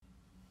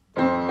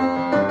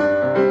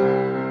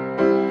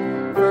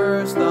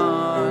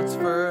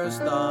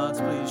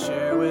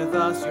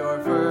us your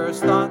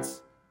first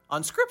thoughts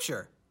on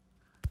Scripture.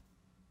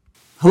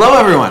 Hello,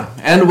 everyone,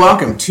 and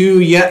welcome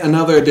to yet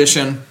another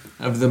edition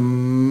of the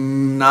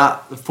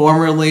not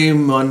formerly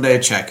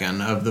Monday check-in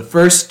of the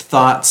First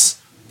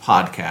Thoughts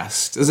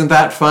podcast. Isn't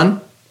that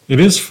fun? It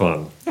is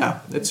fun.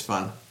 Yeah, it's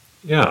fun.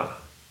 Yeah.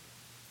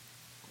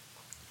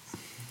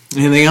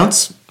 Anything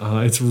else?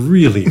 It's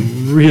really,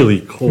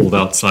 really cold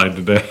outside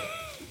today.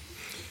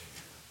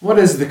 What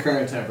is the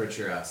current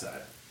temperature outside?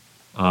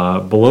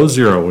 Below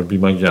zero would be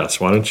my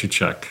guess. Why don't you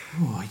check?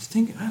 Oh, I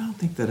don't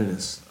think that it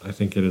is. I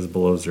think it is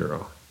below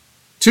zero.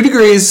 2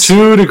 degrees.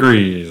 2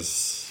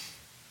 degrees.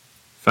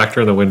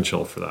 Factor in the wind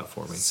chill for that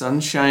for me.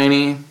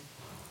 Sunshiny.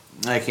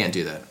 I can't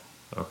do that.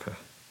 Okay.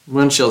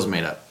 Wind chill's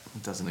made up.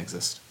 It doesn't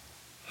exist.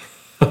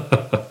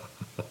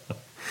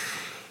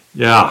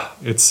 Yeah,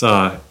 it's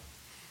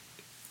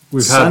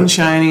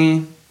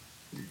sunshiny.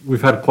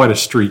 We've had quite a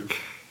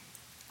streak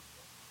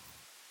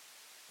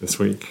this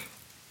week.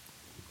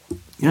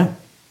 Yeah.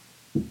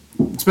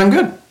 It's been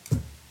good.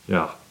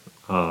 Yeah.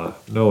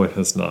 No, it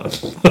has not.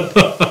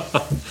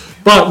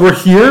 But we're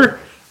here.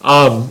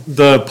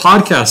 The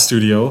podcast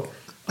studio,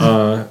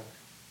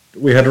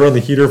 we had to run the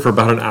heater for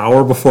about an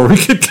hour before we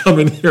could come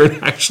in here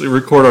and actually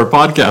record our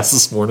podcast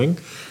this morning.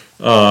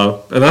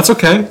 And that's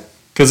okay,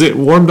 because it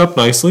warmed up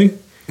nicely.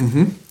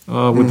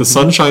 Mm-hmm. With the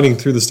sun shining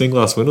through the stained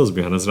glass windows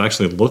behind us, it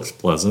actually looks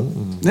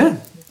pleasant.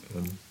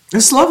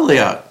 It's lovely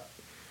out.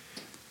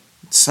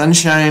 It's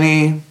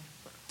sunshiny.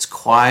 It's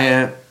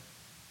quiet.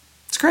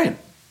 It's great.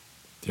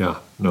 Yeah,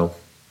 no.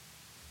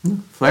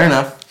 Fair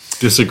enough.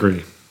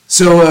 Disagree.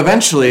 So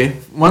eventually,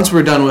 once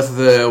we're done with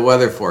the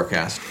weather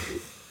forecast,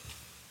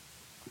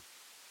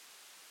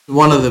 this is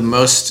one of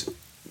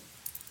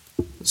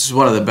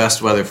the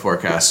best weather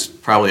forecasts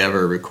probably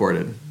ever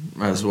recorded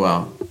as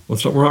well.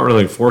 We're not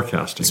really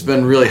forecasting. It's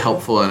been really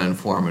helpful and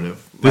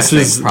informative. This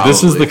is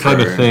the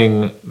kind of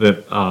thing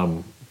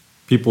that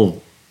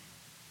people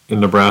in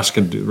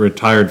Nebraska,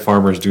 retired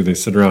farmers do. They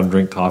sit around,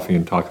 drink coffee,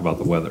 and talk about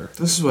the weather.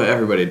 This is what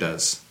everybody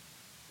does.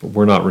 But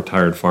we're not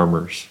retired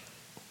farmers.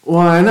 Well,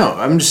 I know.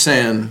 I'm just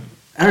saying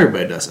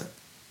everybody does it.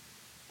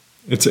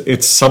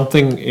 It's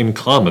something in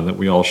common that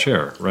we all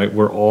share, right?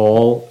 We're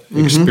all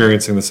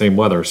experiencing the same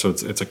weather, so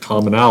it's a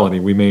commonality.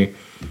 We may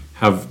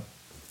have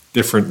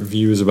different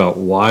views about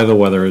why the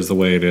weather is the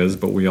way it is,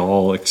 but we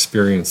all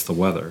experience the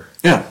weather.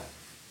 Yeah.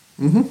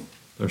 Mm-hmm.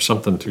 There's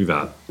something to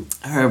that.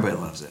 Everybody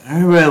loves it.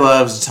 Everybody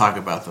loves to talk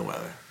about the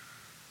weather.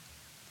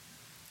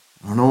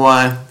 I don't know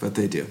why, but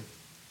they do.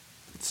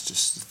 It's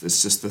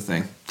just the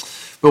thing.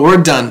 But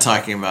we're done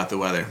talking about the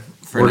weather.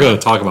 We're going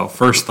to talk about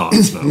first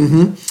thoughts now.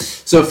 Mm-hmm.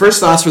 So first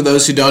thoughts for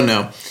those who don't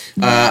know.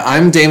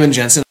 I'm Damon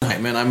Jensen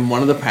Heitman. I'm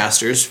one of the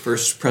pastors,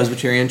 First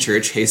Presbyterian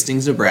Church,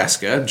 Hastings,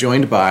 Nebraska,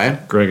 joined by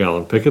Greg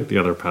Allen Pickett, the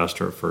other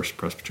pastor at First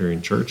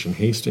Presbyterian Church in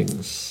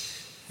Hastings.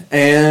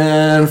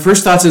 And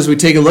first thoughts is we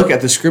take a look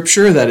at the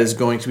scripture that is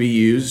going to be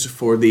used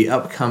for the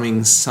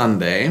upcoming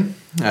Sunday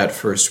at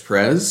First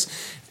Pres,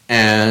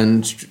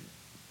 and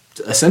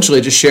essentially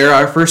just share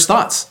our first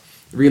thoughts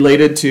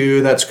related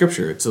to that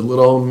scripture. It's a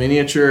little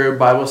miniature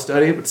Bible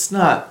study, but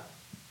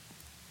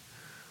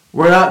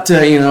we're not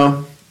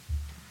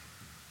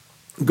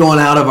going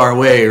out of our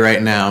way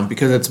right now,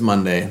 because it's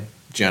Monday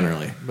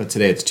generally, but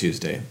today it's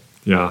Tuesday.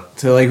 Yeah.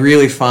 To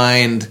really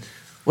find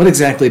what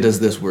exactly does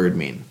this word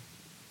mean.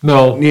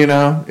 No.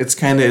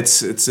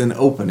 It's an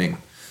opening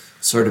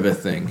sort of a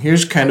thing.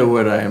 Here's kind of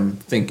what I'm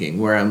thinking,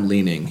 where I'm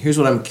leaning. Here's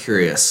what I'm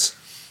curious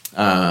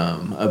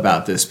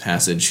about this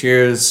passage.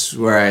 Here's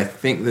where I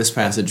think this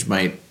passage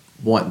might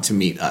want to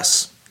meet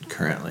us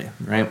currently,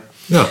 right?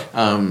 Yeah.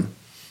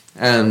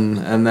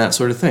 And that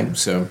sort of thing.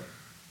 So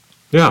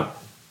yeah.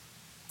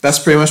 That's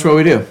pretty much what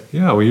we do.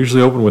 Yeah, we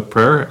usually open with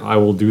prayer. I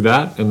will do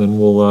that, and then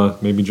we'll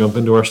maybe jump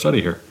into our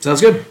study here.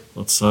 Sounds good.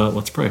 Let's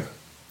pray.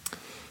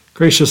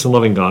 Gracious and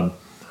loving God,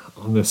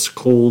 on this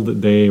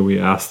cold day, we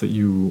ask that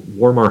you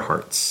warm our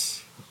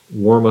hearts,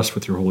 warm us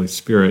with your Holy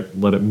Spirit.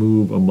 Let it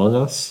move among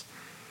us.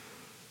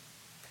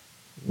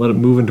 Let it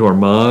move into our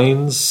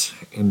minds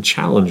and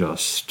challenge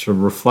us to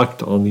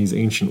reflect on these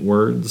ancient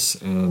words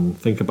and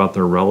think about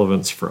their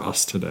relevance for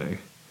us today.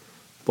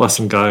 Bless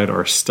and guide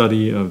our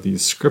study of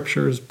these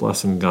scriptures.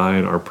 Bless and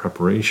guide our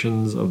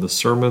preparations of the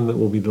sermon that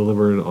will be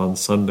delivered on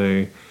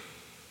Sunday.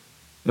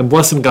 And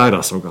bless and guide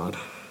us, O God.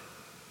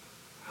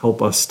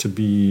 Help us to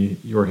be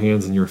your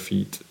hands and your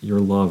feet, your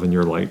love and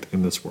your light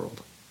in this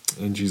world.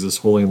 In Jesus'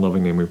 holy and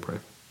loving name we pray.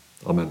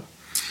 Amen.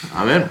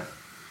 Amen.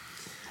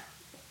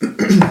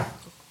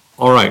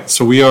 All right,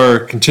 so we are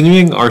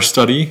continuing our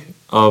study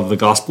of the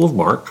Gospel of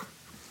Mark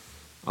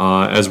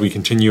as we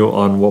continue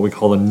on what we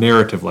call the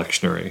narrative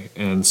lectionary.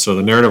 And so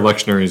the narrative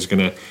lectionary is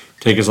going to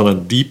take us on a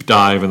deep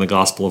dive in the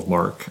Gospel of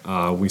Mark.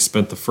 We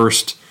spent the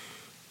first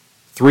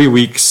 3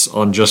 weeks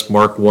on just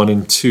Mark 1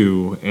 and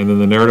 2, and then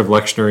the narrative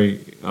lectionary,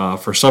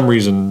 for some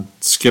reason,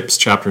 skips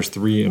chapters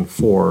 3 and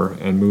 4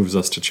 and moves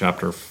us to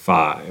chapter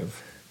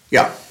 5.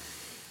 Yeah.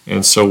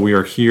 And so we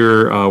are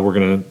here, we're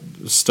going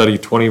to study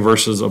 20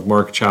 verses of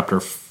Mark chapter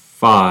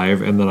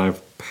 5, and then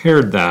I've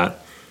paired that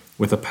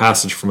with a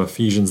passage from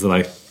Ephesians that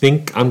I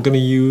think I'm going to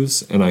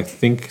use and I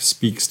think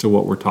speaks to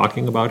what we're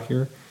talking about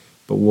here.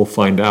 But we'll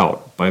find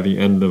out by the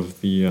end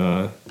of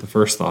the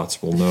first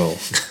thoughts. We'll know.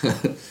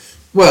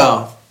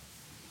 Well,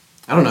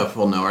 I don't know if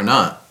we'll know or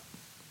not.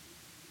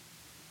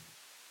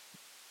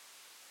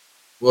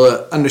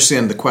 We'll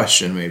understand the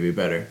question maybe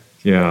better.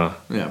 Yeah.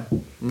 Yeah.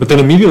 But then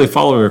immediately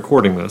following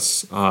recording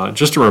this,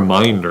 just a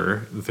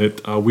reminder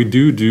that we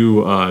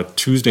do a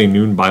Tuesday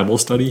noon Bible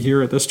study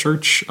here at this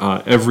church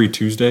every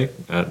Tuesday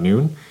at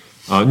noon.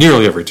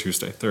 Nearly every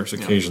Tuesday. There's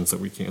occasions that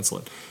we cancel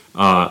it.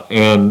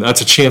 And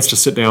that's a chance to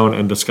sit down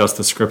and discuss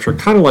the scripture,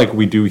 kind of like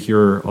we do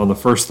here on the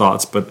First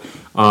Thoughts, but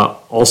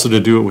also to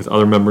do it with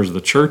other members of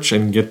the church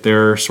and get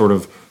their sort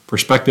of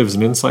perspectives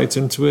and insights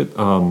into it.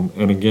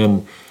 And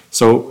again,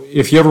 so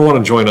if you ever want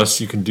to join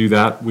us, you can do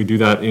that. We do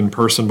that in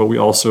person, but we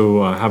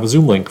also have a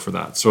Zoom link for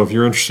that. So if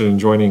you're interested in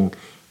joining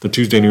the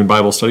Tuesday noon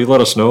Bible study, let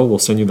us know. We'll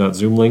send you that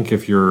Zoom link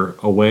if you're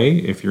away.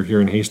 If you're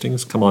here in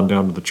Hastings, come on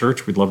down to the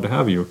church. We'd love to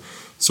have you.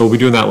 So we'll be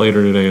doing that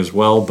later today as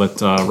well.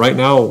 But right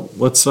now,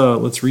 let's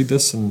read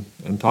this and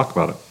talk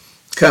about it.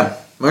 Okay.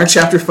 Mark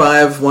chapter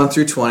 5, 1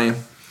 through 20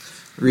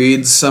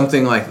 reads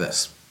something like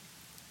this.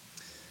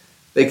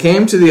 They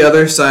came to the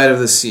other side of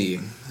the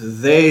sea.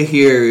 They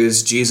here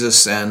is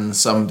Jesus and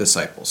some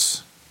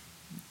disciples.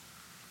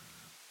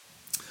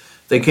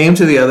 They came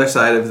to the other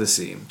side of the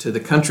sea, to the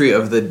country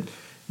of the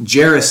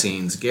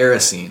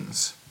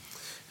Gerasenes.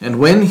 And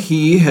when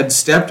he had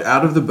stepped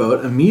out of the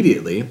boat,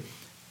 immediately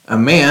a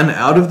man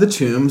out of the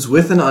tombs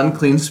with an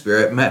unclean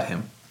spirit met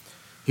him.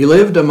 He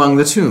lived among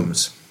the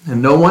tombs,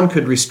 and no one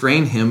could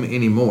restrain him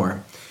any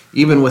more,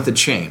 even with a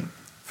chain.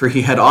 For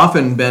he had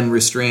often been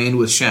restrained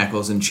with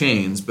shackles and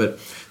chains, but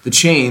the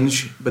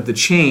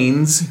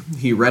chains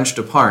he wrenched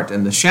apart,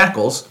 and the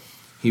shackles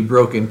he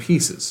broke in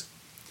pieces.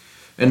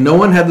 And no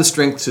one had the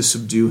strength to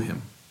subdue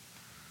him.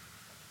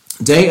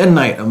 Day and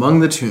night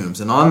among the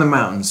tombs and on the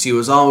mountains he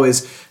was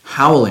always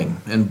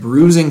howling and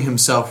bruising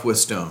himself with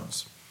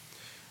stones.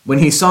 When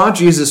he saw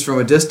Jesus from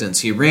a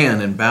distance, he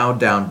ran and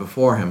bowed down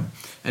before him,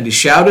 and he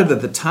shouted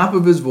at the top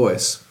of his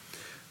voice,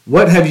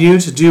 "What have you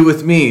to do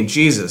with me,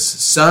 Jesus,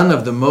 Son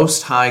of the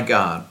Most High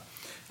God?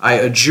 I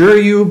adjure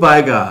you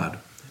by God,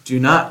 do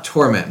not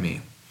torment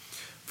me."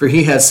 For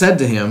he had said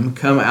to him,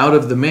 "Come out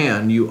of the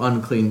man, you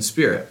unclean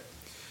spirit."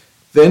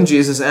 Then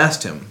Jesus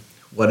asked him,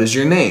 "What is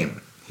your name?"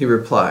 He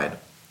replied,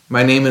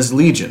 "My name is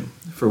Legion,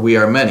 for we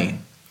are many."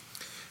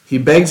 He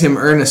begged him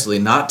earnestly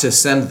not to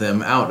send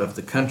them out of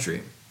the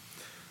country.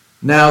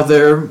 Now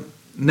there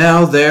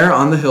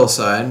on the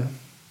hillside...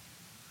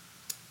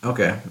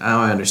 Okay,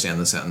 now I understand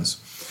the sentence.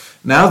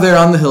 Now there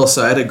on the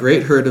hillside a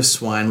great herd of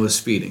swine was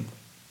feeding.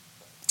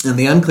 And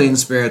the unclean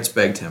spirits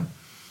begged him,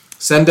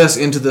 "Send us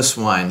into the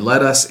swine,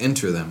 let us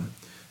enter them."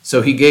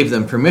 So he gave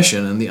them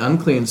permission, and the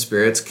unclean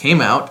spirits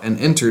came out and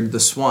entered the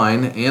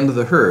swine, and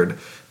the herd,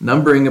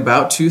 numbering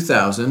about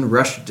 2,000,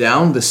 rushed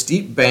down the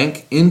steep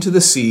bank into the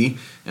sea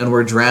and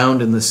were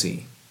drowned in the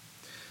sea.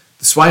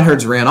 The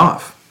swineherds ran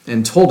off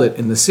and told it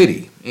in the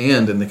city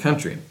and in the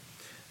country.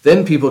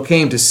 Then people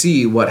came to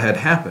see what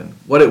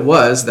it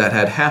was that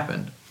had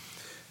happened.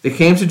 They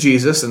came to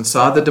Jesus and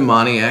saw the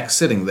demoniac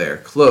sitting there,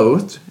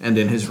 clothed and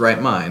in his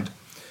right mind,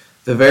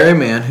 the very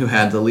man who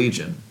had the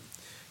legion.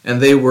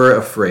 And they were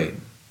afraid.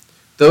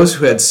 Those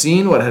who had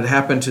seen what had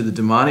happened to the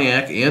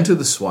demoniac and to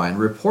the swine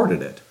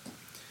reported it.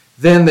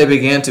 Then they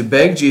began to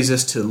beg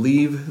Jesus to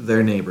leave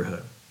their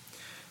neighborhood.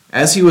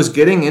 As he was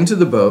getting into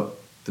the boat,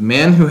 the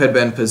man who had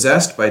been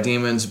possessed by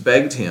demons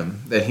begged him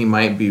that he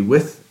might be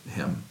with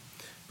him.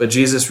 But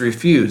Jesus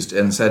refused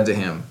and said to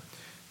him,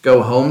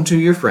 "Go home to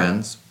your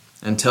friends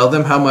and tell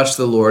them how much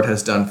the Lord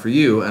has done for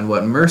you and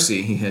what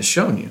mercy he has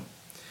shown you."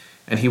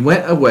 And he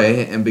went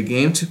away and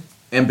began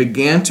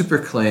to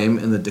proclaim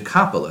in the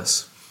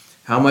Decapolis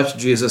how much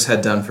Jesus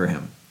had done for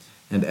him.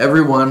 And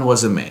everyone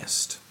was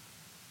amazed.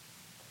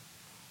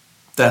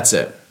 That's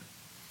it.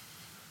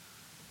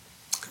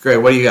 Great,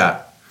 what do you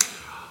got?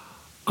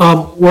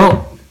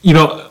 Well,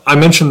 I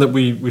mentioned that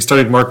we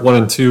studied Mark 1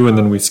 and 2, and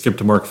then we skipped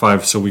to Mark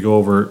 5, so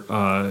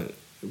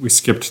we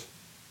skipped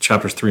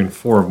chapters 3 and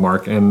 4 of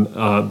Mark, and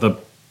the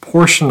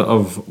portion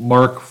of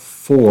Mark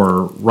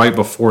 4 right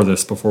before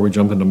this, before we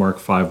jump into Mark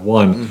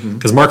 5:1,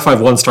 because Mark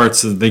 5:1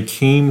 starts as they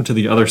came to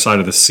the other side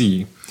of the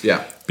sea.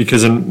 Yeah.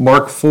 Because in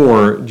Mark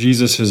 4,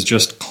 Jesus has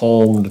just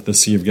calmed the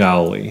Sea of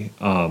Galilee.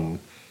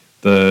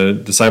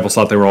 The disciples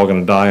thought they were all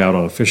going to die out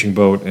on a fishing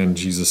boat, and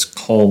Jesus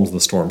calms the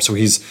storm. So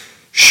he's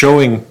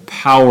showing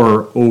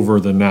power over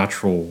the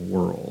natural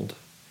world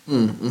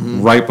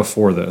right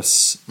before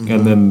this.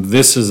 And then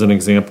this is an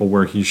example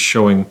where he's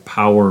showing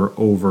power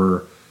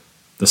over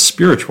the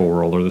spiritual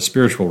world or the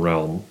spiritual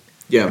realm.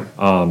 Yeah.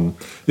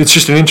 It's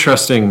just an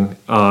interesting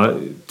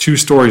two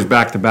stories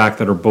back to back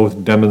that are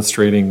both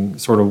demonstrating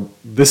sort of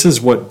this is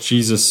what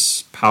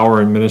Jesus' power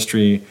and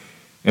ministry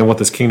and what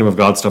this kingdom of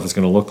God stuff is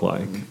going to look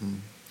like.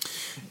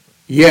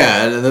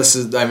 Yeah, and this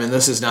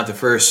is not the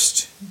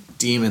first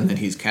demon that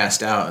he's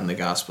cast out in the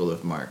Gospel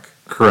of Mark.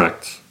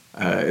 Correct.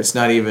 It's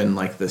not even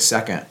like the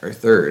second or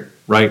third.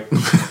 Right,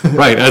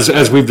 right.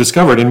 As we've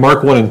discovered in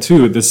Mark 1 and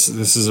 2, this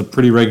is a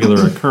pretty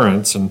regular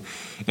occurrence. And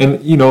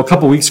a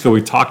couple weeks ago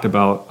we talked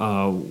about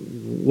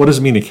what does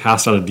it mean to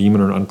cast out a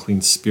demon or an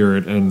unclean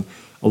spirit. And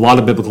a lot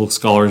of biblical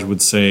scholars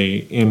would say,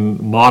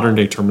 in modern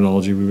day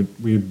terminology,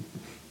 we would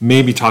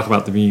maybe talk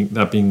about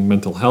that being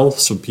mental health.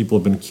 So people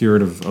have been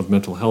cured of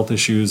mental health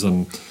issues.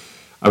 And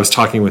I was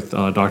talking with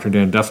Dr.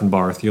 Dan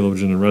Deffenbauer,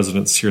 theologian in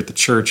residence here at the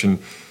church, and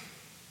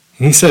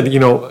he said,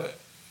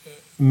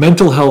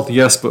 mental health,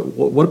 yes, but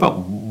what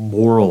about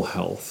moral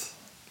health?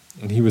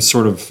 And he was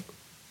sort of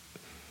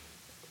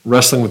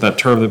wrestling with that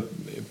term,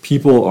 that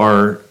people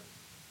are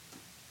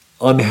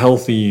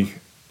unhealthy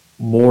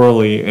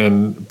morally,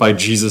 and by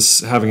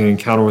Jesus having an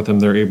encounter with them,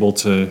 they're able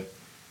to.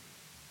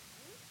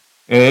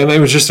 And it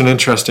was just an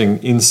interesting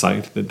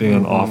insight that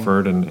Dan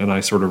offered, and I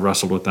sort of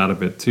wrestled with that a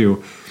bit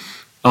too.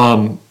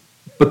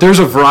 But there's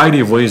a variety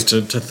of ways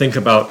to think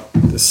about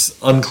this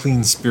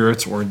unclean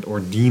spirits or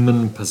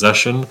demon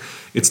possession.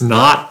 It's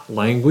not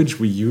language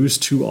we use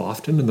too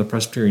often in the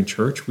Presbyterian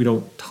Church. We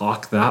don't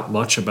talk that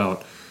much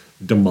about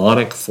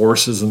demonic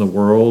forces in the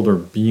world or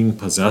being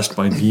possessed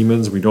by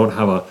demons. We don't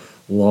have a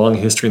long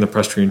history in the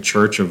Presbyterian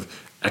Church of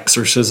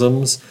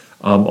exorcisms.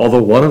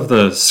 Although one of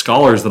the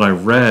scholars that I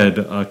read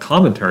a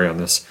commentary on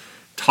this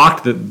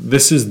talked that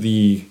this is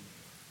the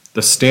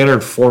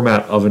standard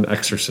format of an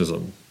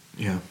exorcism.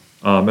 Yeah.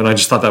 And I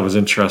just thought that was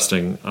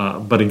interesting.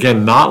 But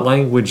again, not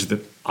language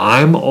that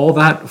I'm all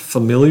that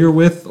familiar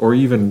with or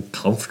even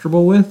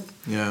comfortable with.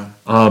 Yeah.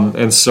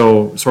 And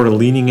so sort of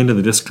leaning into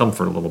the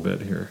discomfort a little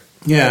bit here.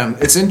 Yeah,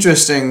 it's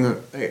interesting.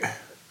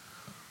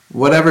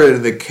 Whatever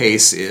the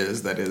case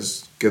is that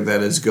is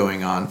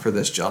going on for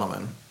this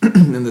gentleman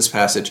in this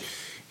passage,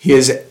 he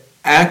is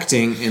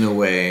acting in a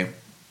way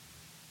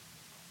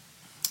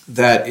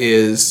that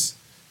is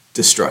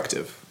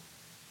destructive.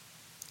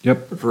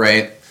 Yep.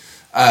 Right?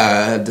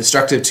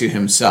 Destructive to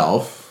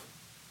himself,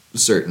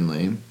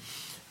 certainly.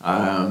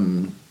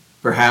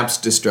 Perhaps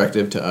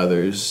destructive to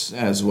others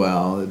as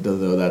well,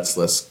 though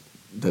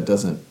that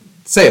doesn't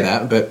say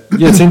that. But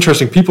yeah, it's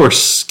interesting. People are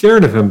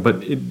scared of him,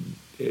 but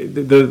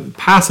the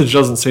passage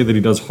doesn't say that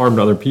he does harm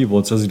to other people.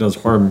 It says he does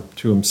harm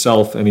to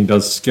himself, and he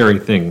does scary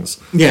things,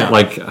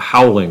 like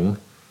howling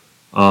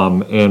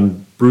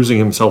and bruising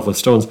himself with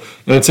stones.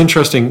 And it's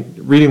interesting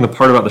reading the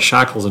part about the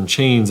shackles and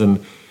chains,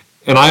 and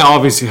I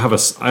obviously have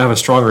a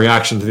strong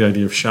reaction to the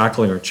idea of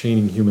shackling or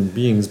chaining human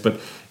beings, but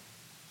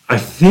I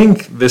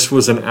think this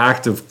was an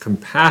act of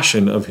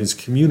compassion of his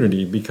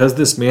community because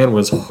this man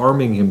was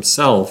harming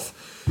himself.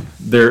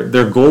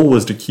 Their goal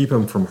was to keep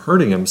him from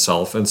hurting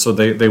himself, and so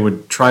they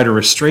would try to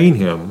restrain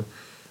him.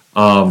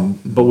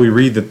 But we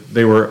read that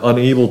they were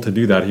unable to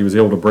do that. He was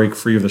able to break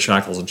free of the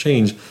shackles and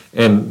chains,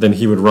 and then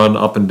he would run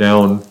up and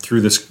down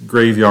through this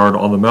graveyard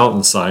on the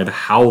mountainside,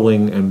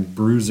 howling and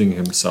bruising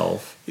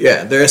himself.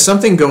 Yeah, there is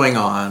something going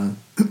on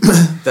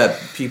that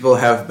people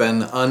have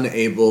been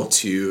unable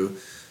to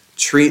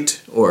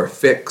treat or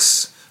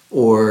fix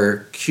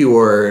or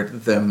cure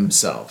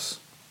themselves.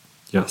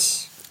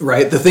 Yes.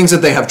 Right? The things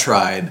that they have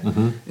tried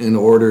in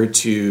order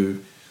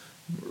to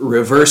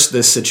reverse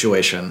this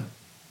situation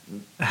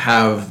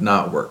have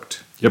not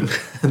worked. Yep.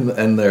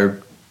 and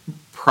they're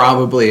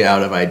probably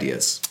out of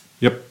ideas.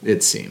 Yep.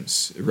 It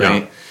seems,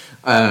 right?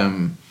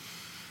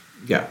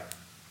 Yeah.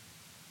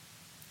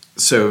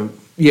 So,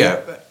 yeah.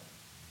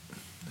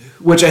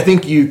 Which I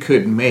think you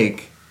could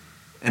make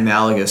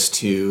analogous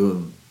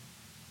to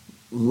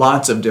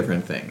lots of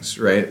different things,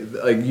 right?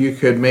 Like you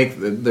could make,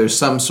 there's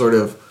some sort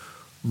of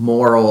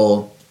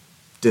moral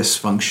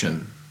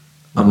dysfunction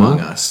among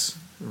us,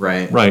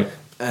 right? Right.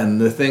 And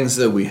the things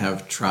that we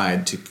have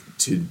tried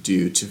to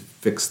do to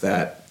fix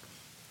that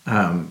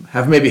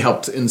have maybe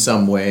helped in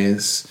some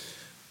ways,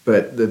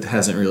 but that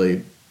hasn't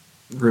really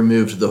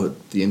removed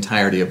the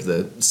entirety of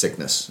the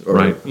sickness,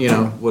 or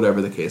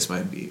whatever the case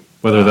might be.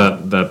 Whether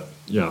that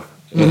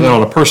and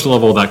on a personal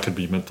level, that could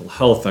be mental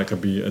health, that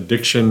could be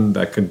addiction,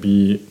 that could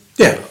be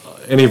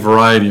any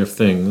variety of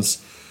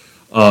things.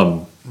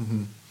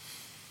 Something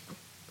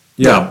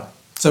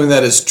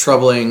that is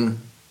troubling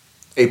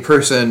a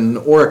person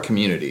or a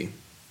community,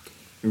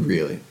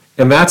 really.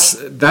 And that's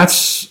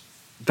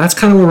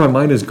kind of where my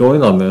mind is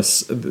going on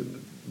this.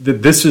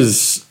 This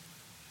is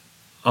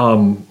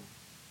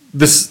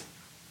this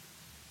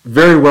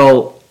very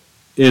well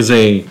is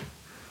a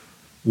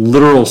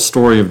literal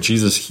story of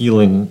Jesus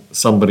healing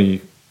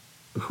somebody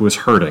who is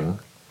hurting,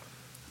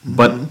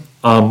 but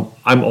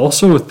I'm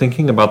also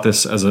thinking about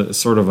this as a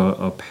sort of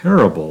a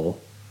parable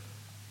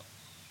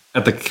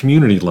at the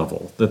community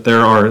level, that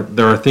there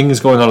are things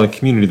going on in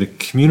the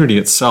community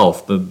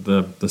itself,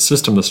 the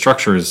system, the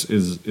structure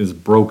is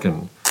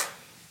broken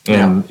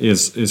and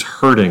is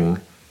hurting,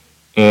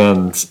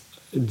 and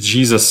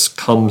Jesus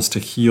comes to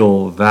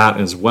heal that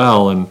as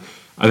well. And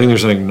I think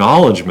there's an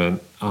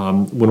acknowledgement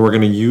when we're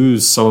going to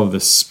use some of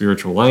this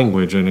spiritual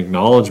language, an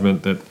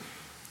acknowledgement that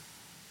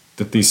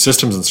these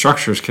systems and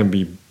structures can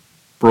be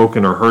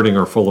broken or hurting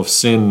or full of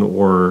sin,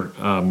 or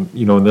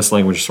in this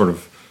language, sort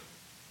of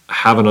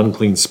have an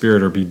unclean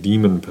spirit or be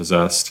demon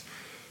possessed.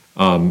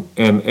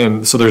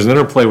 And so there's an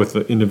interplay with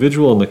the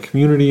individual and the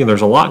community, and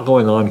there's a lot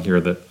going on here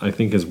that I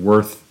think is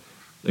worth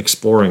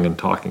exploring and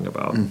talking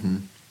about. Mm-hmm.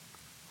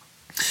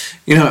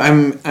 You know,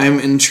 I'm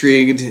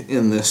intrigued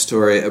in this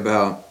story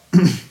about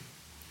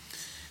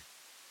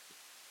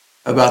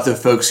about the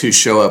folks who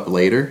show up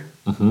later,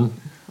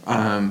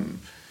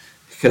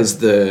 because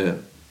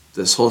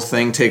this whole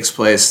thing takes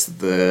place.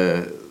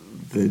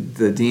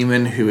 The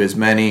demon, who is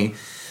many,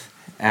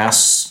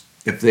 asks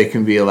if they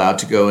can be allowed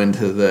to go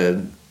into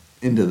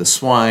the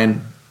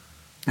swine,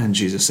 and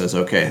Jesus says,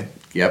 "Okay,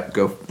 yep,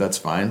 go. That's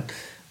fine."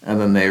 And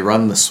then they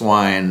run the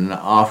swine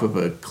off of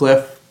a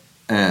cliff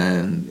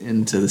and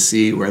into the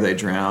sea where they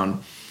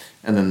drown.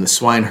 And then the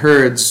swine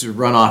herds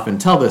run off and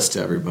tell this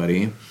to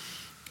everybody.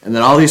 And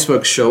then all these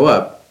folks show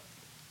up,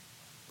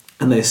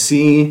 and they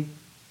see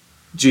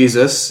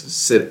Jesus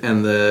sit,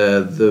 and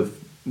the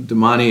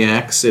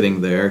demoniac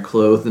sitting there,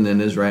 clothed and in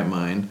his right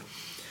mind.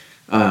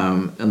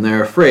 And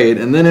they're afraid.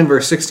 And then in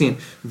verse 16,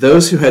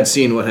 those who had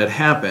seen what had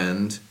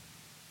happened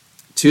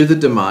to the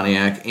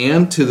demoniac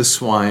and to the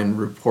swine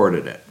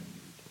reported it.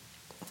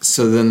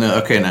 So then,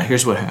 okay, now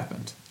here's what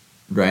happened,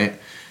 right?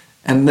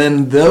 And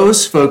then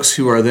those folks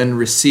who are then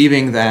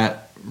receiving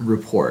that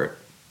report,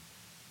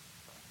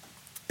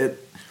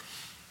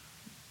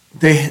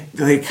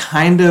 they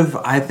kind of,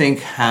 I think,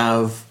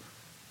 have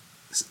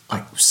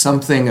like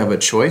something of a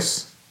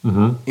choice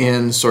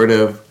in sort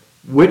of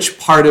which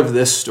part of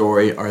this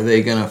story are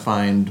they going to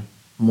find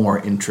more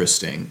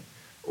interesting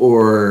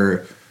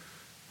or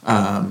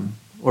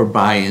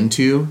buy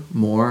into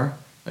more.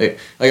 Like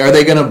are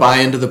they going to buy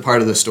into the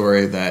part of the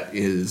story that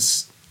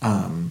is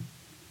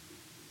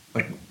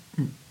like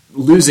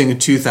losing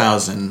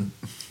 2,000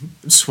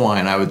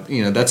 swine?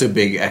 That's a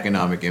big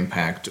economic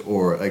impact,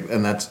 or like,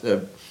 and that's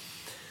that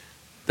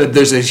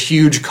there's a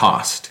huge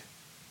cost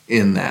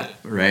in that,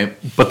 right?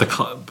 But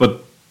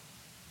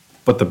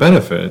the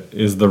benefit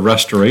is the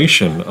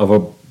restoration of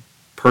a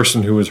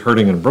person who is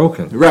hurting and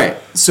broken. Right.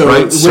 So,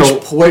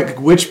 right?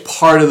 Which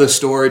part of the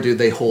story do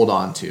they hold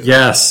on to?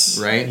 Yes.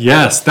 Right?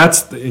 Yes.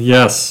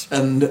 Yes.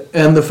 And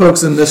the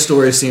folks in this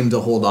story seem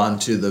to hold on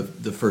to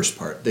the first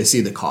part. They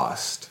see the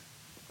cost.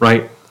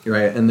 Right.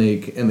 Right. And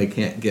they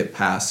can't get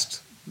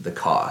past the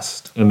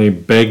cost. And they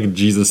beg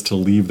Jesus to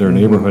leave their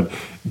neighborhood.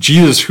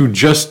 Jesus, who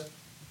just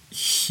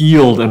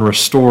healed and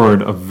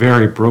restored a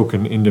very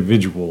broken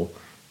individual,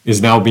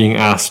 is now being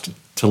asked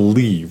to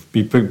leave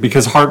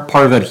because part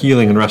of that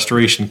healing and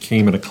restoration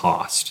came at a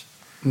cost.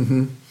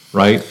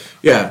 Right?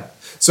 Yeah.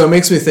 So it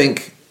makes me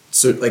think,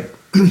 so like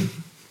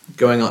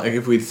going on, like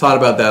if we thought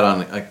about that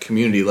on a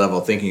community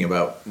level, thinking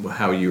about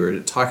how you were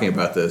talking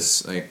about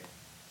this, like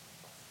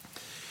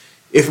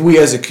if we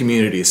as a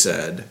community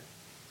said,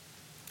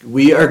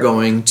 we are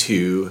going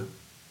to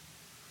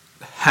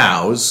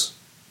house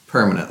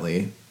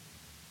permanently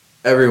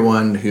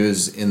everyone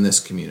who's in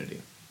this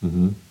community,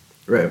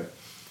 right?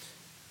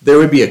 There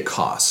would be a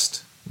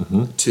cost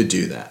to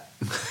do that,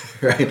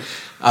 right?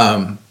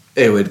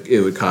 It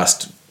would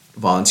cost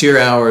volunteer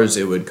hours.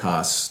 It would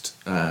cost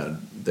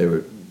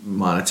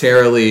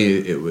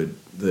monetarily.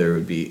 There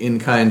would be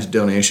in-kind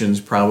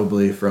donations,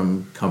 probably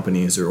from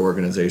companies or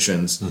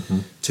organizations,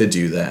 to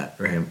do that,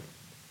 right?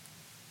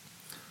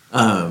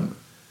 And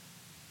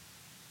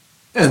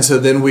so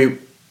then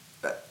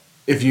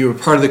if you were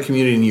part of the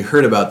community and you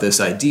heard about this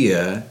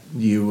idea,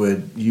 you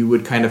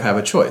would kind of have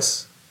a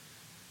choice,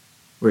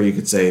 where you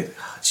could say,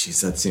 oh, geez,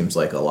 that seems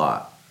like a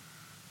lot.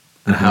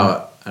 And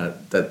how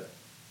that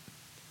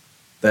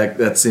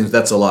seems,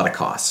 that's a lot of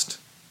cost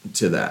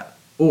to that.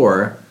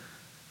 Or,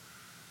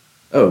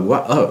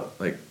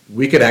 like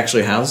we could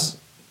actually house,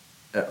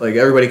 like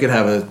everybody could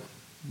have a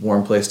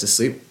warm place to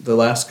sleep the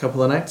last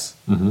couple of nights.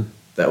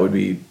 That would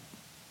be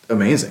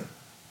amazing.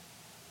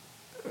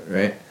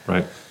 Right?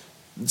 Right.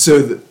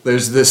 So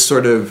there's this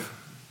sort of,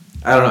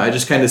 I don't know, I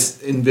just kind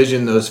of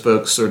envision those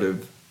folks sort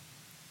of,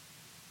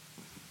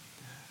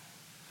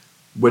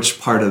 which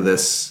side of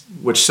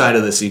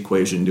this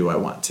equation do I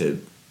want to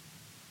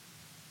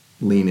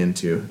lean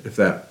into, if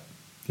that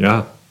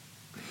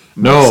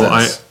makes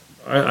sense.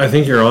 I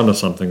think you're onto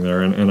something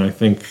there, and I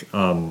think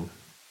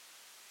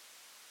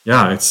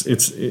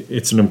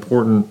it's an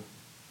important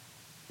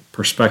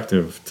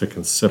perspective to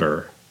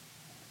consider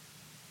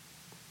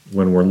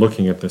when we're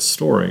looking at this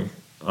story,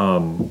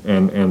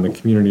 and the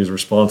community's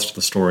response to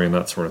the story and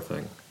that sort of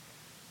thing.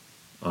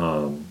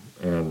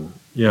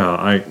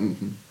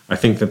 I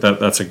think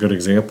that's a good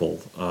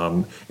example.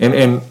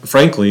 And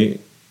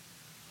frankly,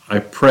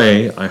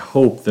 I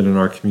hope that in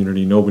our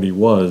community nobody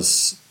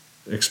was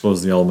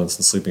exposed to the elements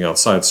and sleeping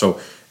outside. So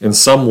in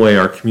some way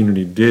our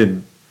community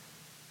did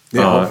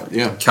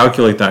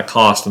calculate that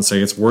cost and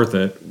say it's worth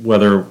it,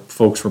 whether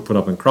folks were put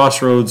up in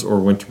crossroads or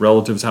went to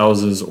relatives'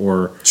 houses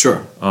or...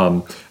 Sure.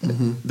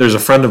 There's a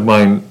friend of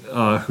mine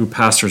who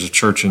pastors a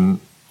church in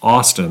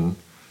Austin,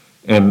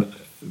 and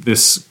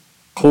this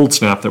cold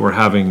snap that we're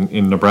having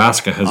in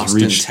Nebraska has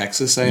reached...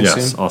 Texas, I assume?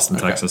 Yes, Austin,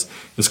 Texas.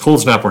 This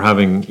cold snap we're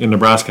having in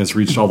Nebraska has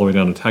reached all the way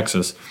down to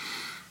Texas.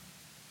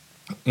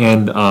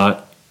 And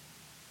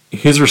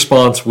his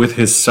response with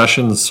his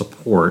session's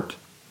support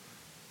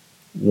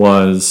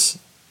was,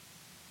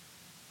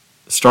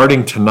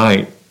 starting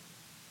tonight,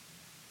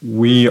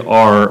 we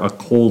are a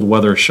cold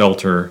weather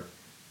shelter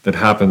that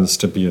happens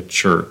to be a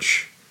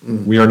church.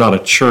 We are not a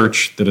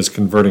church that is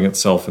converting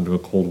itself into a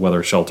cold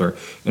weather shelter.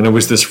 And it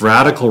was this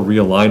radical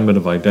realignment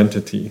of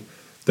identity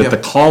that the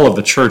call of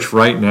the church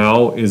right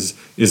now is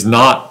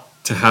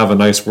not to have a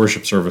nice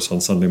worship service on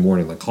Sunday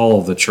morning. The call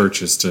of the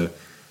church is to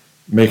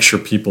make sure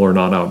people are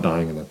not out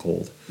dying in the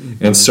cold.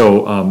 Mm-hmm. And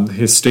so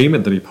his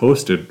statement that he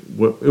posted,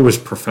 it was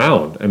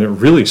profound, and it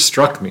really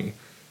struck me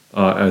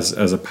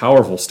as a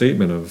powerful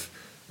statement of,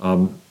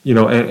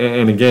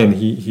 and again,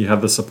 he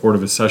had the support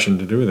of his session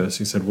to do this.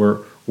 He said,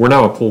 we're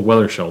now a cold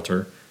weather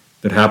shelter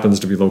that happens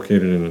to be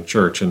located in a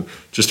church, and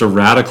just a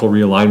radical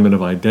realignment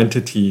of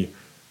identity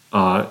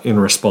in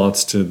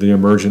response to the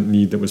emergent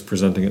need that was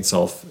presenting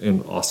itself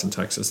in Austin,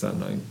 Texas that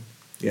night.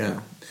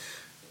 Yeah,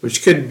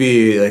 which could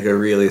be like a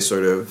really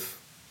sort of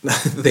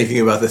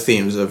thinking about the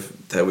themes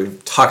that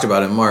we've talked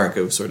about in Mark,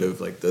 of sort of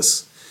like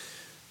this,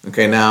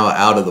 okay, now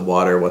out of the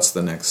water, what's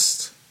the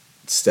next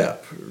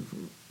step?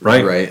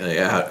 Right. Like,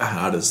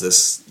 how does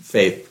this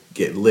faith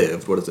get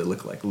lived? What does it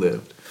look like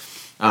lived?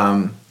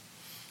 And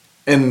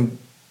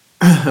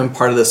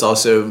part of this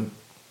also,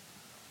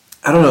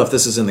 I don't know if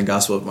this is in the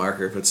Gospel of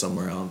Mark or if it's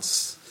somewhere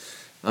else.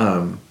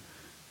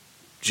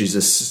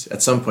 Jesus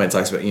at some point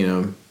talks about,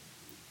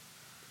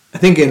 I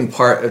think in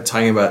part of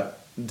talking about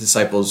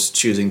disciples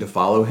choosing to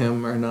follow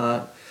him or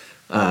not.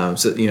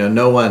 So,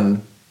 no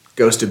one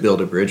goes to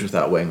build a bridge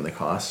without weighing the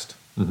cost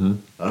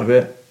of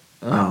it.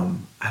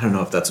 I don't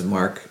know if that's a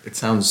Mark. It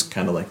sounds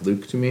kind of like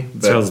Luke to me.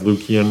 It sounds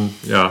Lukean,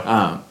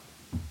 yeah.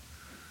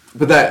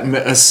 But that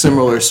a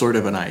similar sort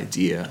of an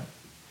idea,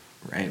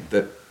 right?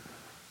 That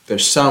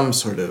there's some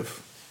sort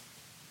of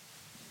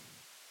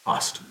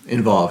cost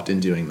involved in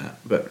doing that.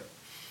 But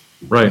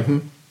right,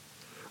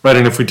 right.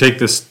 And if we take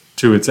this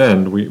to its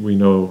end, we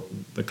know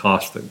the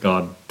cost that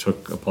God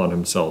took upon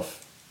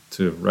himself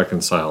to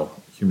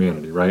reconcile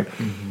humanity, right?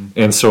 Mm-hmm.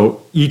 And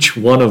so each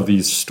one of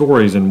these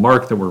stories in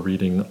Mark that we're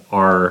reading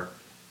are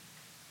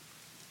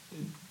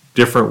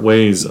different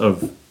ways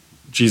of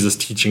Jesus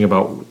teaching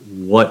about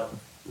what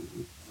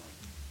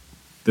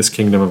this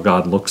kingdom of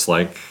God looks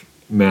like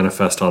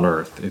manifest on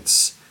earth.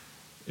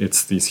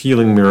 It's these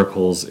healing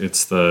miracles,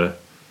 it's the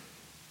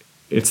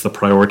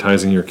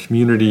prioritizing your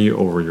community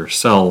over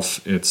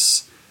yourself,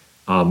 it's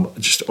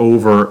just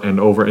over and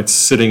over. It's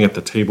sitting at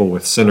the table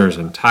with sinners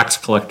and tax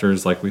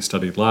collectors, like we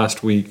studied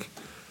last week.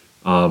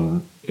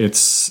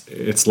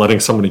 It's letting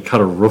somebody cut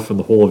a roof in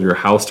the hole of your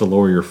house to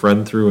lower your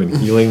friend through and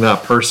healing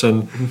that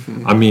person.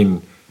 I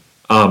mean,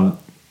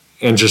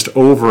 and just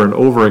over and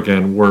over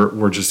again,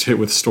 we're just hit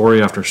with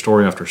story after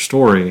story after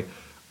story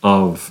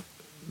of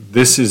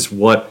this is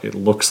what it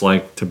looks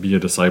like to be a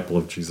disciple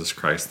of Jesus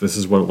Christ. This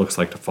is what it looks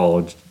like to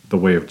follow the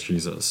way of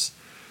Jesus.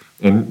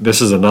 And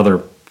this is another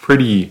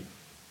pretty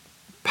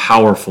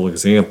powerful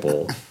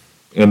example.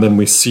 And then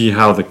we see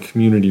how the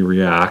community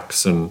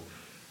reacts. And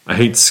I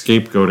hate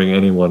scapegoating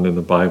anyone in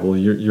the Bible.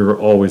 You're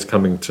always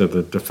coming to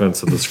the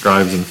defense of the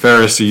scribes and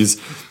Pharisees.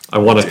 I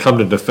want to come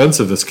to defense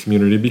of this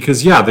community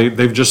because,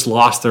 they've just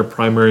lost their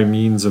primary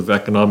means of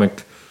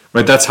economic,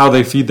 right? That's how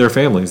they feed their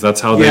families.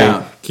 That's how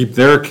they keep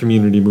their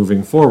community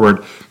moving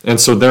forward. And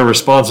so their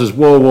response is,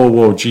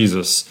 whoa,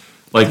 Jesus.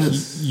 Like,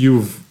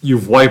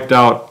 you've wiped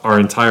out our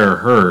entire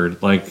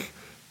herd. Like,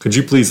 could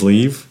you please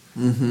leave?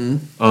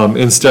 Mm-hmm.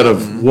 Instead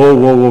of,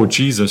 whoa,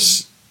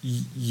 Jesus,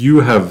 you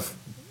have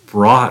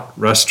brought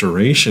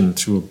restoration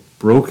to a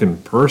broken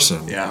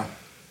person. Yeah.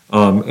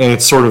 And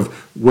it's sort of,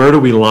 where do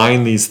we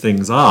line these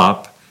things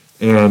up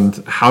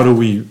and how do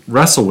we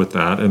wrestle with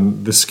that?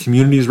 And this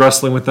community is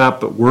wrestling with that,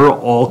 but we're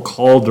all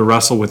called to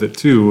wrestle with it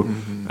too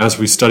as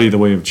we study the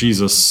way of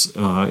Jesus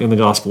in the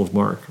Gospel of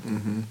Mark.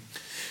 Mm-hmm.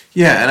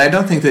 Yeah, and I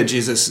don't think that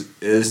Jesus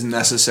is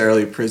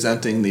necessarily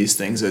presenting these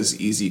things as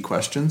easy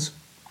questions.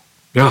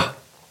 Yeah.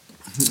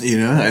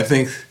 I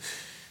think,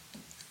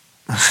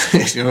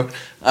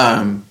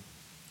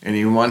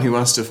 anyone who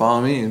wants to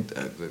follow me,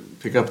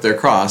 pick up their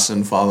cross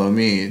and follow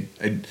me.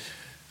 I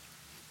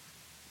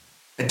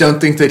don't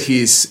think that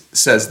he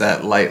says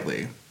that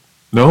lightly.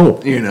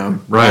 No.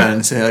 Right.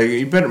 And say,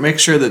 you better make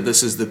sure that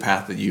this is the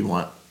path that you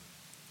want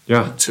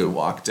to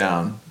walk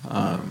down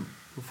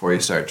before you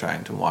start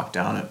trying to walk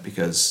down it,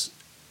 because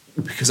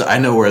I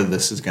know where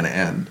this is going to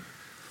end.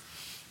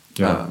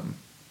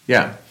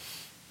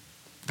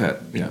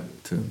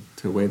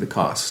 To weigh the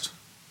cost.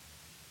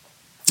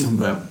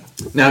 But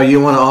now,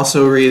 you want to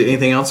also read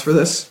anything else for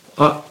this?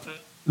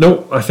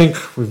 No, I think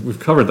we've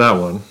covered that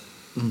one.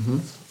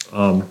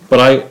 Mm-hmm. But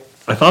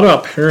I thought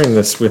about pairing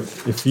this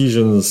with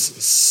Ephesians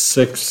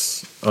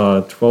 6,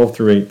 12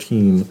 through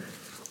 18,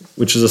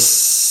 which is a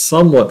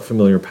somewhat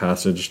familiar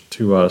passage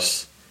to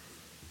us.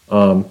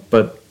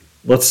 But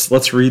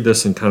let's read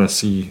this and kind of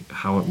see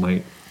how it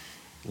might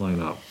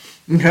line up.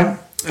 Okay.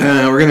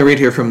 We're going to read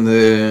here from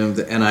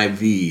the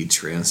NIV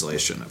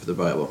translation of the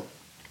Bible.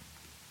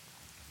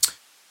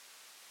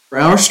 For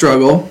our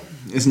struggle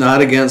is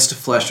not against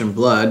flesh and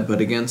blood,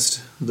 but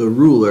against the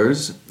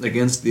rulers,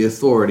 against the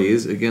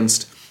authorities,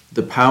 against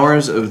the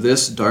powers of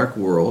this dark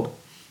world,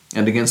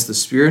 and against the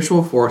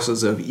spiritual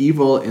forces of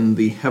evil in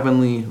the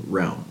heavenly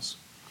realms.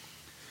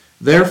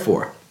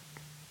 Therefore,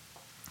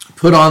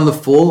 put on the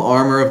full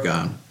armor of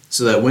God,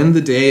 so that when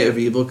the day of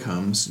evil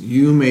comes,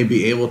 you may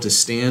be able to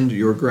stand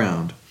your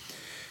ground.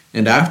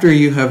 And after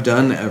you have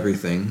done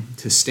everything,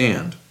 to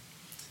stand.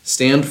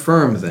 Stand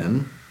firm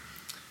then,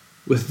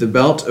 with the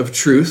belt of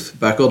truth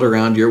buckled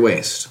around your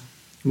waist,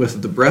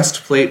 with the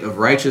breastplate of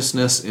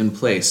righteousness in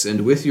place,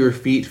 and with your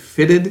feet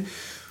fitted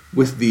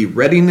with the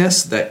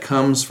readiness that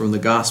comes from the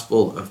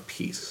gospel of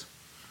peace.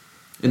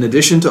 In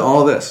addition to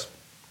all this,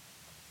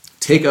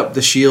 take up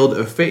the shield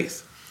of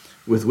faith,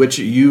 with which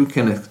you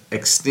can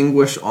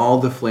extinguish all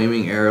the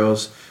flaming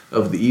arrows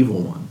of the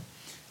evil one.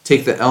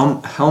 Take the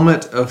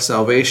helmet of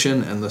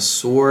salvation and the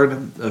sword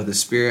of the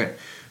Spirit,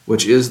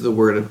 which is the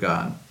word of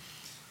God.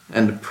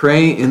 And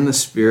pray in the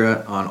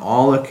Spirit on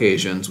all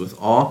occasions with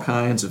all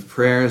kinds of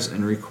prayers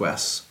and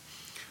requests.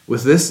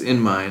 With this in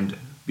mind,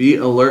 be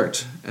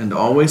alert and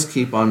always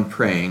keep on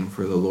praying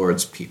for the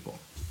Lord's people.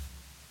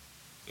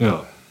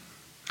 Yeah.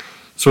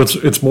 So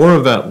it's more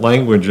of that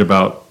language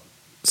about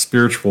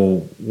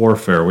spiritual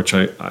warfare, which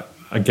I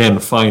again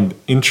find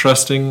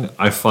interesting.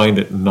 I find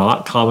it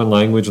not common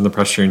language in the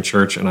Presbyterian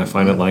Church, and I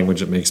find it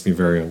language that makes me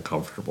very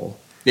uncomfortable.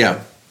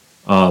 Yeah.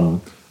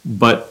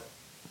 But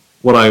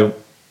what I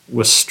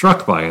was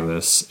struck by in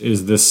this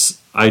is this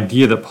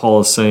idea that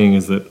Paul is saying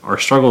is that our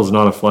struggle is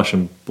not a flesh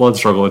and blood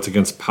struggle, it's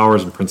against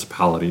powers and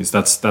principalities.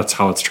 That's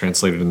how it's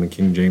translated in the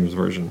King James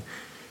Version.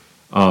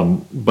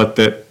 But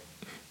that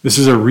this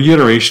is a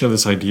reiteration of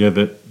this idea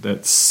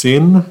that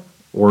sin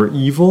or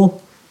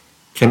evil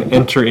can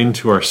enter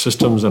into our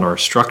systems and our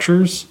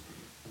structures,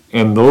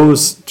 and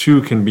those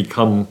too can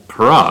become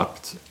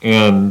corrupt.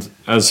 And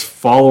as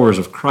followers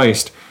of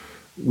Christ,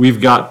 we've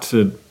got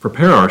to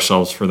prepare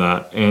ourselves for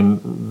that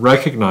and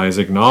recognize,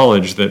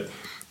 acknowledge that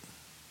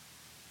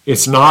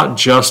it's not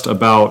just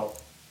about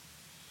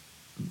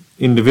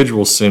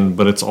individual sin,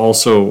 but it's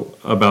also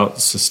about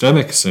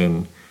systemic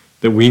sin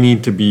that we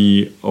need to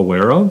be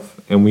aware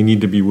of, and we need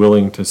to be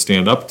willing to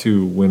stand up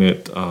to when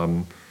it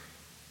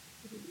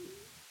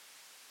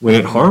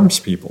harms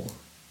people.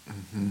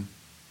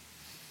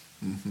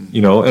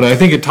 You know, and I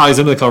think it ties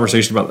into the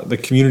conversation about the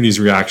community's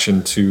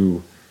reaction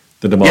to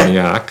the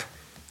demoniac.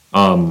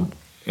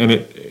 And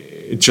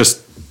it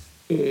just,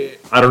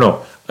 I don't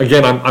know.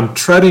 Again, I'm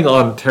treading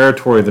on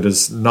territory that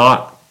is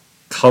not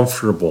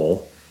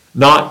comfortable,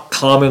 not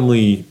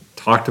commonly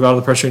talked about in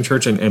the Presbyterian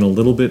Church, and a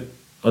little bit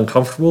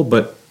uncomfortable,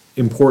 but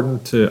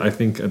important to, I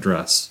think,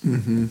 address.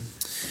 Mm-hmm.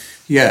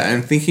 Yeah,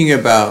 and thinking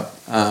about,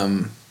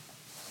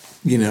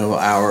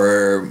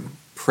 our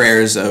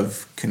prayers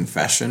of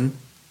confession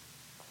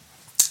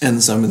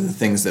and some of the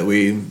things that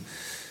we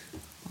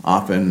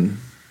often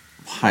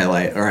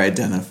highlight or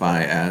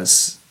identify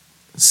as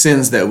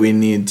sins that we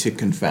need to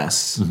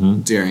confess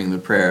during the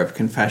prayer of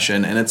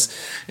confession. And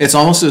it's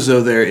almost as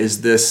though there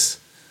is this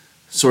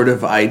sort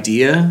of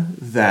idea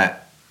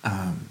that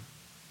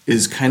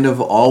is kind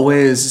of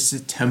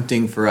always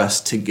tempting for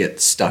us to get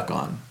stuck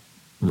on,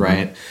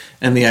 right?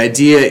 And the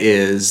idea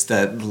is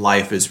that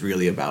life is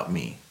really about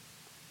me.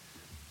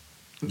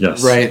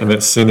 Yes, right. And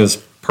that sin is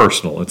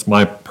personal. It's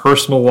my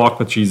personal walk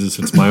with Jesus.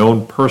 It's my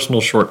own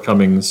personal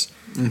shortcomings.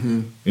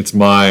 It's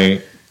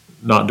my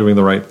not doing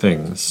the right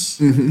things.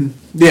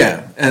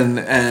 Yeah,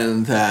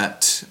 and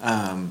that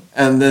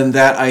and then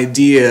that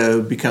idea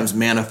becomes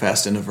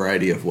manifest in a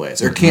variety of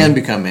ways, or can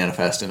become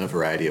manifest in a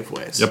variety of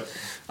ways. Yep.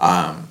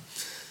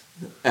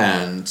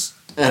 And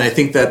I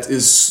think that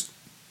is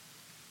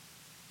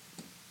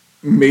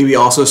maybe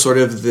also sort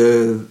of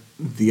the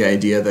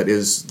idea that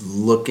is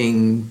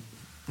looking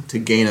to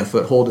gain a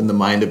foothold in the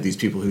mind of these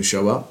people who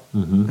show up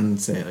and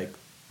say, like,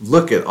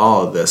 look at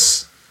all of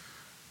this.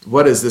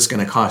 What is this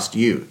going to cost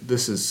you?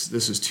 This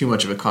is too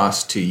much of a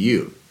cost to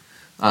you.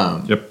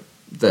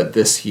 That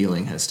this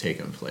healing has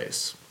taken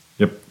place.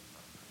 Yep.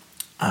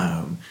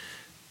 And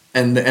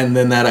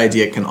then that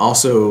idea can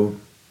also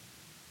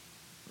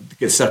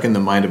get stuck in the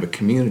mind of a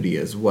community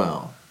as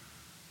well.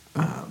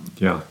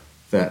 That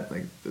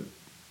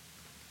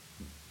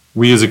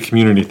we as a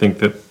community think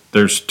that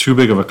there's too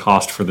big of a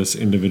cost for this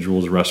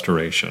individual's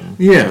restoration.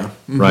 Yeah.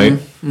 Right?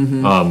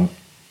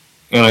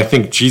 And I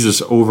think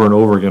Jesus over and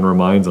over again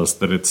reminds us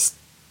that it's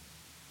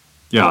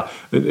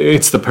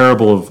the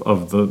parable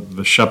of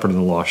the shepherd and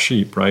the lost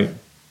sheep, right?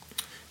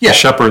 Yeah.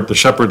 The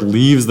shepherd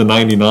leaves the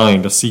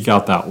 99 to seek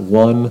out that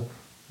one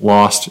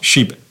lost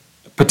sheep,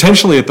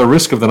 potentially at the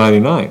risk of the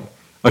 99.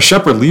 A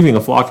shepherd leaving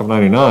a flock of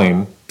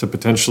 99 to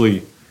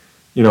potentially,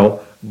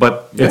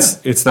 but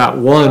it's that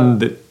one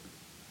that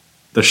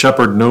the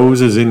shepherd knows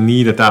is in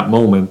need at that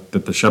moment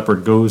that the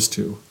shepherd goes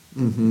to.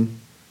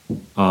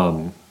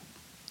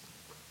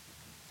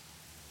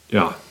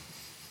 Yeah,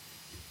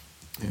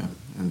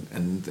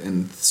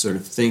 and sort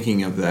of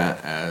thinking of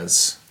that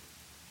as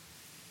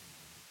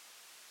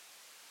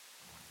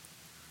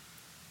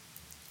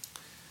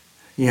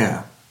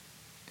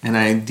an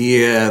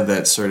idea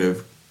that sort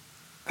of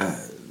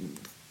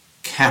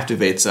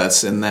captivates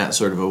us in that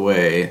sort of a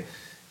way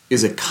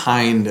is a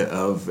kind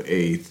of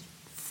a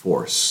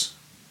force,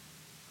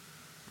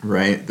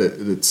 right?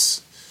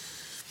 That's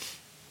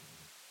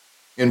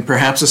in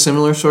perhaps a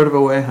similar sort of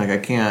a way. Like I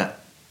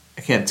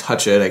can't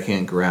touch it, I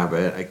can't grab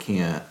it, I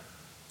can't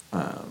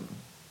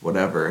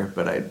whatever,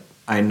 but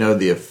I know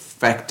the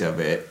effect of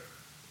it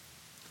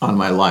on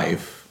my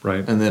life,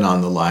 right, and then on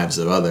the lives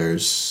of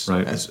others,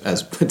 right,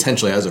 as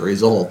potentially as a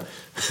result,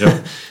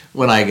 yep.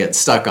 when I get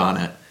stuck on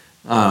it.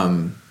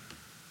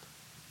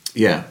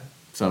 Yeah,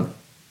 so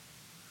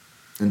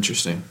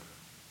interesting.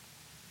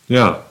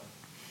 Yeah,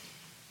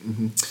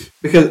 mm-hmm.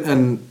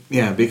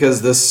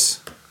 because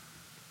this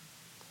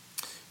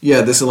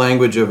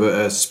language of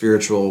a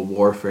spiritual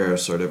warfare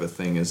sort of a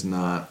thing is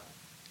not.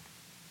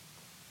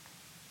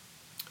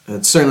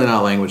 It's certainly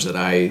not a language that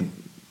I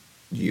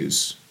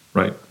use.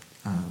 Right.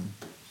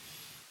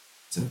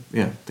 So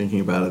thinking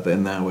about it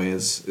in that way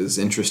is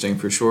interesting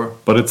for sure.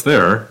 But it's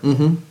there.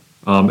 Mm-hmm.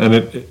 And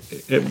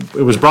it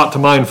was brought to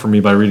mind for me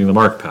by reading the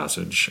Mark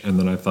passage, and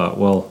then I thought,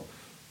 well,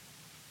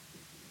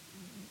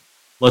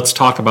 let's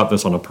talk about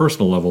this on a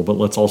personal level, but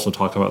let's also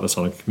talk about this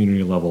on a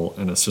community level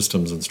and a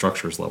systems and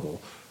structures level,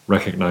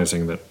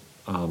 recognizing that,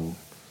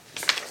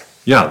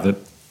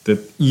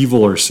 that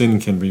evil or sin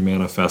can be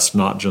manifest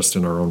not just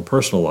in our own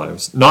personal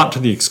lives, not to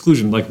the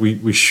exclusion, like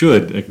we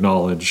should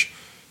acknowledge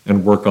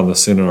and work on the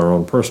sin in our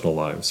own personal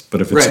lives.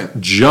 But if it's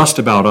just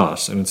about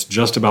us and it's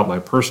just about my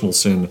personal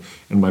sin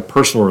and my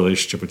personal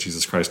relationship with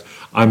Jesus Christ,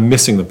 I'm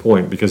missing the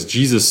point, because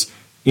Jesus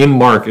in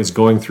Mark is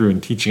going through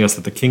and teaching us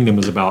that the kingdom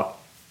is about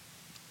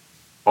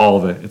all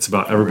of it. It's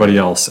about everybody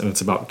else, and it's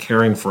about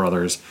caring for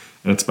others,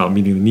 and it's about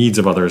meeting the needs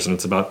of others, and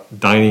it's about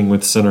dining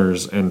with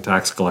sinners and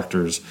tax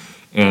collectors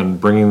and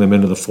bringing them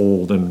into the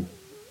fold and,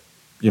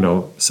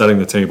 setting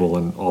the table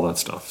and all that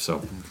stuff.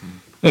 So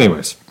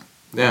anyways.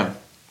 Yeah.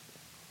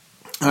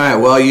 All right,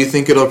 well, you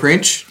think it'll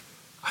preach?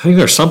 I think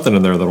there's something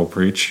in there that'll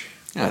preach.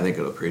 Yeah, I think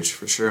it'll preach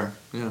for sure.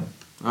 Yeah.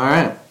 All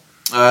right.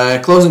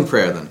 Closing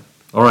prayer then.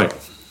 All right.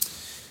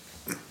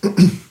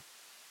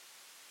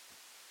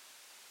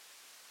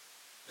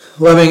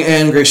 Loving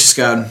and gracious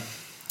God,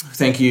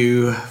 thank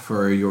you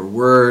for your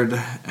word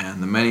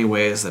and the many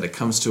ways that it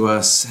comes to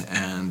us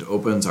and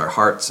opens our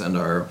hearts and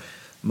our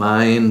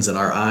minds and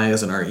our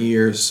eyes and our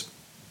ears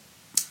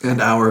and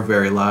our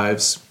very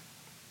lives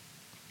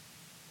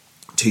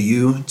to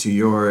you, to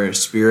your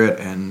spirit,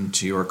 and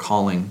to your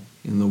calling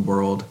in the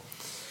world.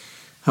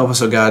 Help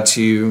us, O God,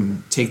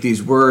 to take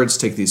these words,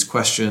 take these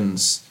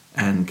questions,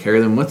 and carry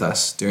them with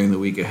us during the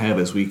week ahead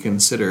as we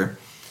consider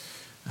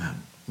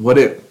what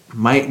it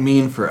might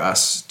mean for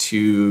us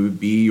to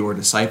be your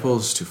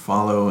disciples, to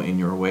follow in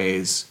your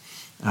ways,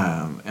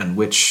 and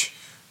which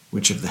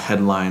of the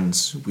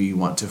headlines we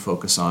want to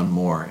focus on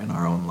more in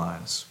our own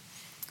lives.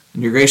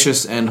 In your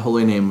gracious and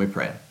holy name we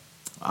pray.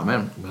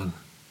 Amen. Amen.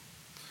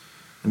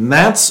 And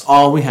that's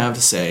all we have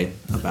to say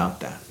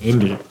about that.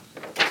 Indeed.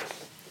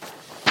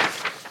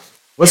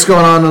 What's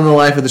going on in the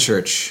life of the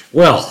church?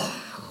 Well,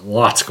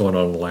 lots going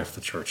on in the life of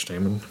the church,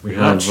 Damen.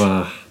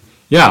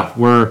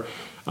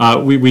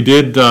 We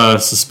did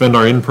suspend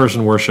our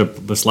in-person worship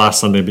this last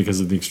Sunday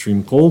because of the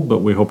extreme cold, but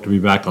we hope to be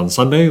back on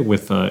Sunday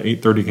with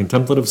 8:30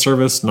 contemplative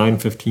service,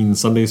 9:15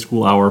 Sunday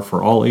school hour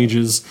for all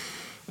ages,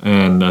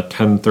 and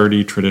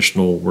 10:30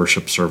 traditional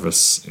worship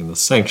service in the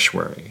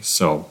sanctuary.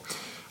 So,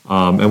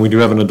 and we do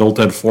have an adult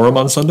ed forum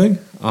on Sunday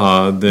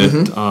that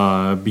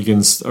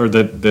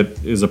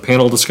is a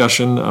panel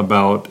discussion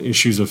about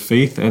issues of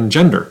faith and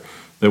gender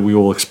that we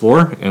will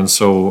explore. And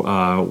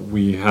so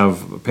we have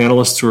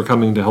panelists who are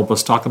coming to help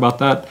us talk about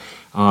that.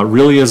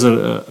 Really is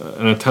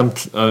an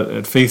attempt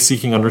at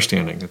faith-seeking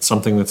understanding. It's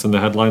something that's in the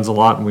headlines a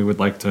lot, and we would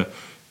like to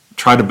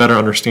try to better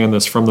understand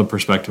this from the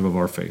perspective of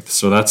our faith.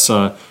 So that's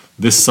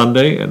this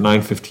Sunday at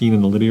 9:15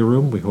 in the Lydia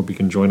Room. We hope you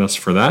can join us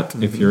for that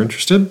if you're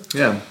interested.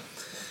 Yeah.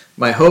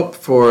 My hope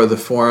for the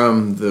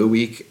forum the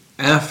week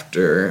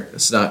after,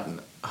 it's not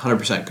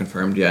 100%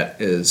 confirmed yet,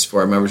 is for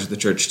our members of the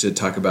church to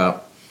talk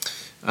about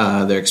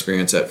their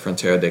experience at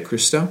Frontera de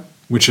Cristo,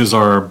 which is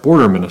our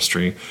border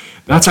ministry.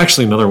 That's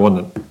actually another one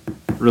that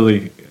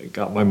really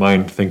got my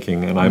mind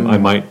thinking, and I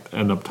might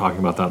end up talking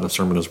about that in the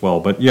sermon as well.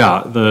 But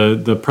yeah,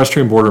 the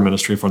Presbyterian Border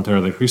Ministry,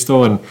 Frontera de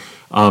Cristo, and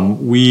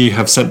we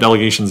have sent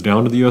delegations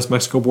down to the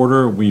U.S.-Mexico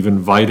border. We've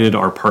invited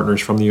our partners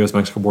from the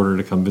U.S.-Mexico border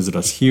to come visit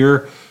us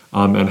here,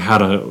 and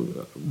had a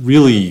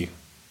really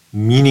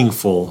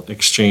meaningful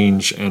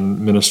exchange and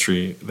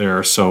ministry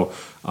there. So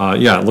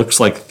it looks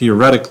like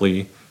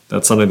theoretically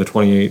that Sunday the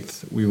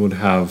 28th, we would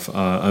have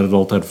an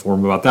adult ed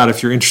forum about that.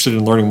 If you're interested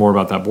in learning more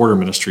about that border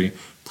ministry,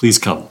 please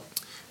come.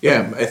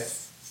 Yeah,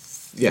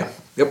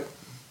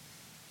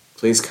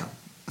 please come.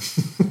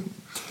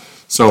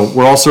 So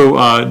we're also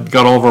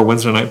got all of our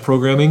Wednesday night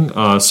programming.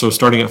 So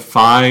starting at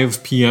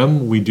 5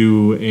 p.m., we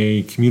do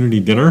a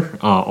community dinner.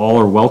 All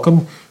are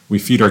welcome. We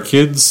feed our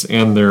kids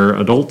and their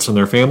adults and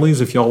their families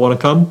if y'all want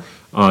to come.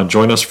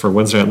 Join us for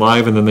Wednesday Night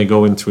Live, and then they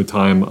go into a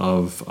time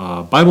of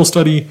Bible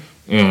study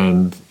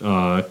and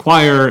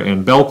choir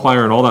and bell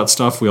choir and all that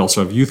stuff. We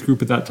also have youth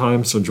group at that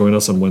time, so join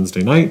us on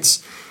Wednesday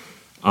nights.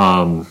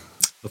 The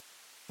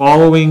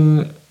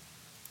following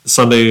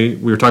Sunday,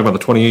 we were talking about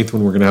the 28th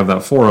when we're going to have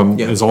that forum,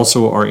 is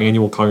also our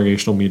annual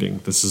congregational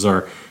meeting. This is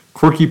our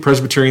quirky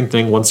Presbyterian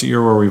thing once a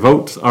year where we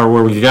vote, or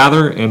where we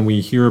gather and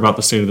we hear about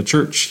the state of the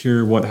church,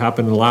 hear what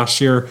happened in the last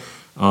year,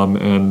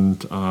 and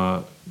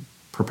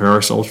prepare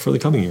ourselves for the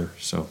coming year.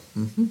 So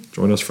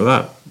join us for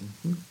that.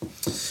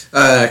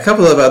 A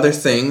couple of other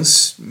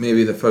things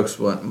maybe that folks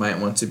might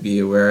want to be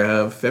aware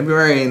of.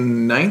 February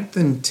 9th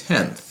and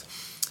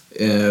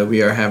 10th,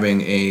 we are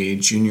having a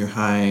junior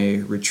high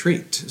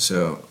retreat.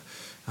 So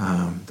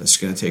that's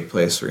going to take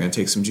place. We're going to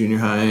take some junior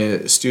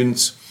high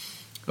students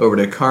over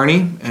to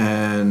Kearney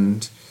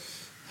and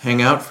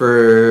hang out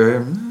for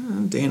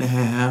a day and a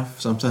half,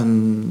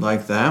 something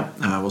like that.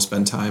 We'll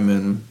spend time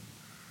in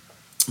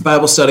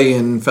Bible study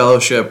and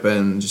fellowship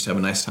and just have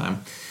a nice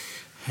time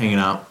hanging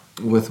out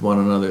with one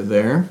another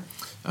there.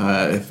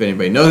 If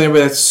anybody knows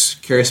anybody that's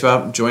curious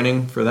about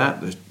joining for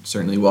that, they're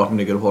certainly welcome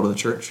to get a hold of the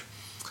church.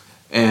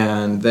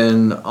 And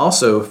then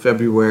also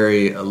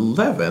February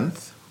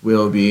 11th,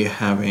 we'll be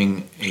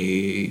having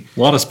a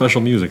lot of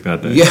special music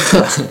that day.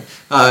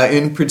 Yeah,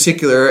 in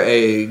particular,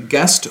 a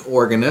guest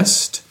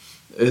organist.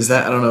 I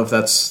don't know if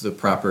that's the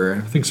proper.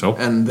 I think so.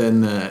 And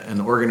then an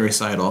organ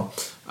recital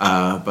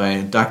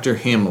by Dr.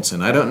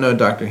 Hamilton. I don't know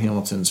Dr.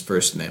 Hamilton's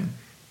first name.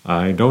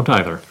 I don't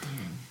either.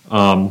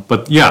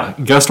 But yeah,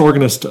 guest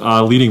organist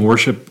leading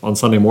worship on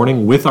Sunday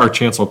morning with our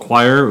chancel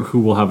choir, who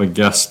will have a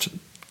guest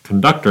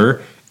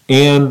conductor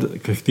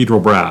and cathedral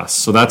brass.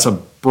 So that's a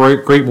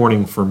great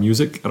morning for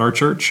music at our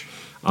church.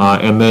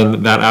 And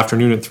then that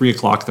afternoon at 3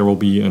 o'clock, there will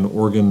be an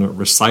organ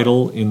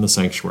recital in the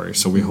sanctuary.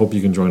 So we hope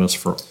you can join us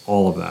for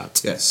all of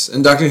that. Yes,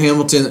 and Dr.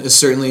 Hamilton is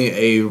certainly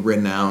a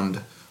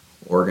renowned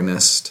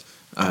organist.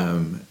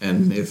 And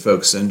if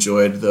folks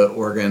enjoyed the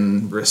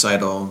organ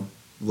recital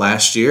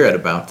last year at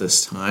about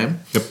this time,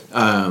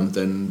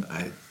 then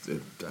I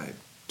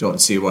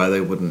don't see why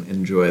they wouldn't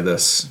enjoy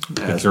this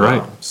as you're well.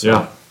 right. So,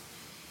 yeah.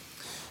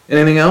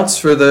 Anything else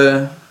for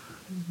the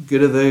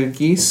good of the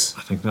geese?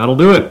 I think that'll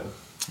do it.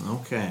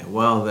 Okay,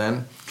 well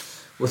then,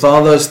 with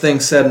all those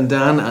things said and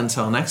done,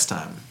 until next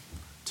time,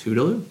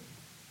 toodaloo.